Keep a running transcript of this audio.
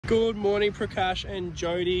Good morning, Prakash and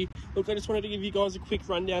Jody. Look, I just wanted to give you guys a quick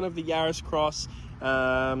rundown of the Yaris Cross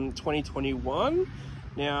 2021.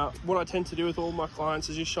 Now, what I tend to do with all my clients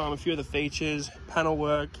is just show them a few of the features, panel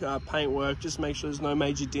work, paint work, just make sure there's no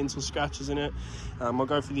major dents or scratches in it. I'll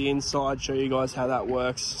go for the inside, show you guys how that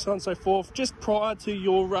works, so on and so forth, just prior to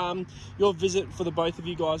your visit for the both of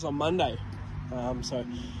you guys on Monday. So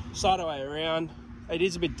start our way around. It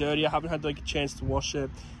is a bit dirty. I haven't had like a chance to wash it.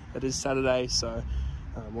 It is Saturday, so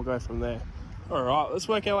we'll go from there. All right, let's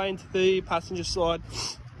work our way into the passenger side.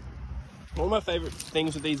 One of my favorite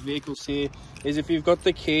things with these vehicles here is if you've got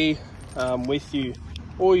the key with you,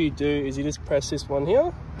 all you do is you just press this one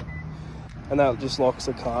here and that just locks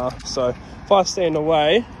the car. So if I stand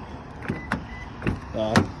away,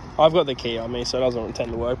 I've got the key on me, so it doesn't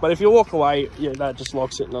tend to work. But if you walk away, yeah, that just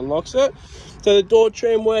locks it and unlocks it. So the door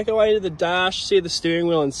trim, work our way to the dash, see the steering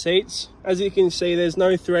wheel and seats. As you can see, there's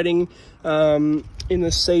no threading in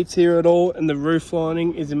the seats here at all, and the roof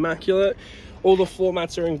lining is immaculate. All the floor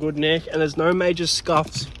mats are in good nick, and there's no major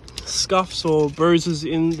scuffs or bruises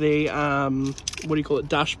in the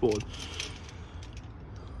dashboard.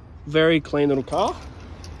 Very clean little car.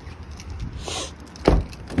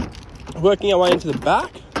 Working our way into the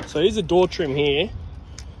back, so here's the door trim here,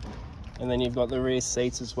 and then you've got the rear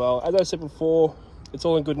seats as well. As I said before, it's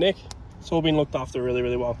all in good nick. It's all been looked after really,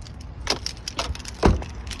 really well.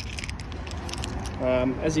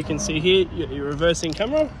 As you can see here, your reversing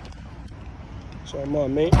camera. Sorry,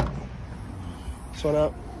 mind me. This one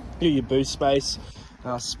up. You got your boot space.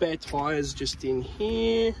 Spare tyres just in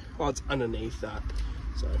here. Oh, it's underneath that.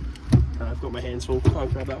 So I've got my hands full.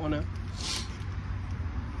 Can't grab that one out.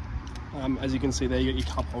 As you can see there, you got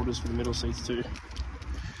your cup holders for the middle seats too.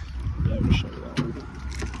 I'll be able to show you that.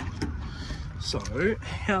 So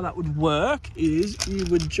how that would work is you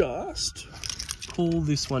would just pull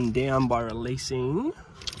this one down by releasing.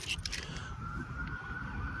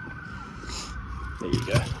 There you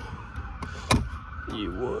go.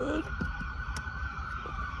 You would.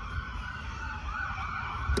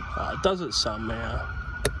 It does it somehow.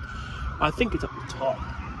 I think it's up the top.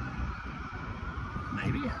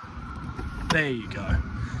 Maybe. There you go.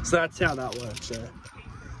 So that's how that works there.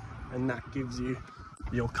 And that gives you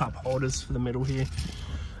your cup holders for the middle here.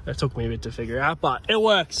 It took me a bit to figure out, but it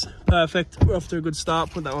works. Perfect. We're off to a good start.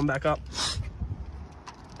 Put that one back up.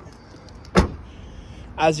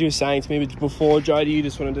 As you were saying to me before, Jody, you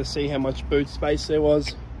just wanted to see how much boot space there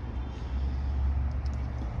was.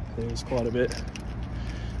 There's quite a bit.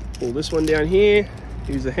 Pull this one down here.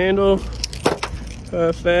 Use the handle.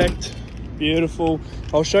 Perfect. Beautiful.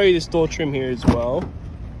 I'll show you this door trim here as well.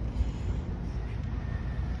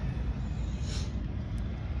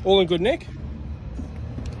 All in good nick.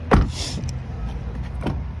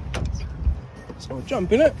 So I'll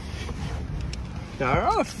jump in it. Now, there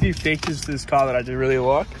are a few features to this car that I do really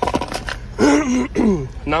like.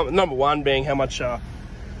 Number one being how much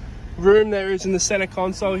room there is in the center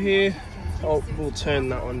console here. We'll turn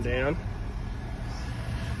that one down.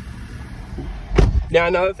 Now,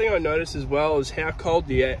 another thing I noticed as well is how cold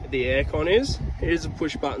the aircon is. It is a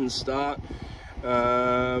push button start.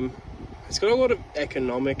 It's got a lot of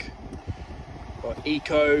economic or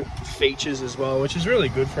eco features as well, which is really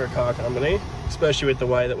good for a car company, especially with the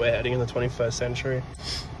way that we're heading in the 21st century.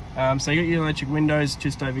 So you got your electric windows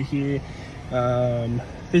just over here.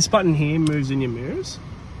 This button here moves in your mirrors,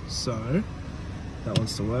 so that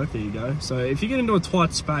wants to work. There you go. So if you get into a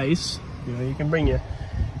tight space, you know, you can bring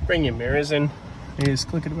your mirrors in. You just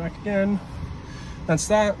click it back again. That's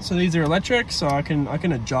that. So these are electric, so I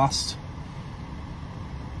can adjust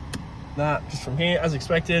that just from here as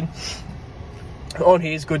expected. On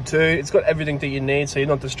here is good too. It's got everything that you need, so you're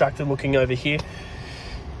not distracted looking over here.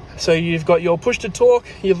 So you've got your push to talk,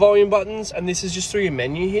 your volume buttons, and this is just through your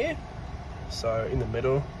menu here. So in the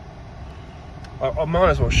middle, I might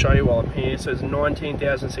as well show you while I'm here. So it's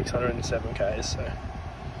 19,607 Ks, so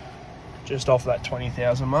just off that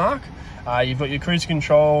 20,000 mark. You've got your cruise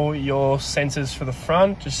control, your sensors for the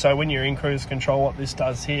front, just so when you're in cruise control, what this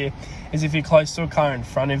does here is if you're close to a car in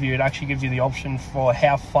front of you, it actually gives you the option for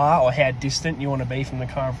how far or how distant you want to be from the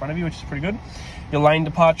car in front of you, which is pretty good. Your lane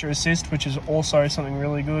departure assist, which is also something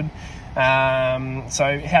really good. So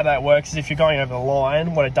how that works is if you're going over the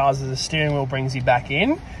line, what it does is the steering wheel brings you back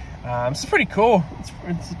in. It's pretty cool.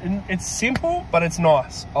 It's simple, but it's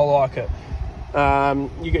nice. I like it.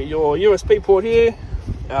 You get your USB port here,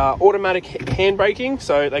 automatic handbraking,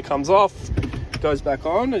 so that comes off, goes back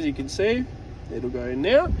on, as you can see. It'll go in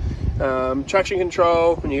now. Traction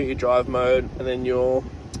control, and you get your drive mode, and then your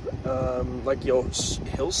like your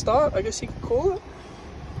hill start, I guess you could call it.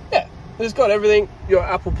 Yeah, it's got everything. Your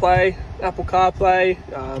Apple Play, Apple CarPlay,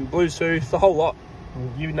 Bluetooth, the whole lot.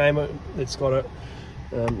 You name it, it's got it.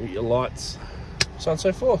 Your lights, so on and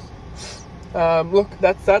so forth. Look,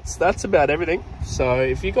 that's about everything. So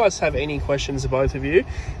if you guys have any questions, both of you,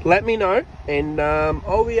 let me know, and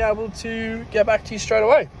I'll be able to get back to you straight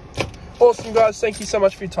away. Awesome, guys. Thank you so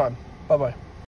much for your time. Bye bye.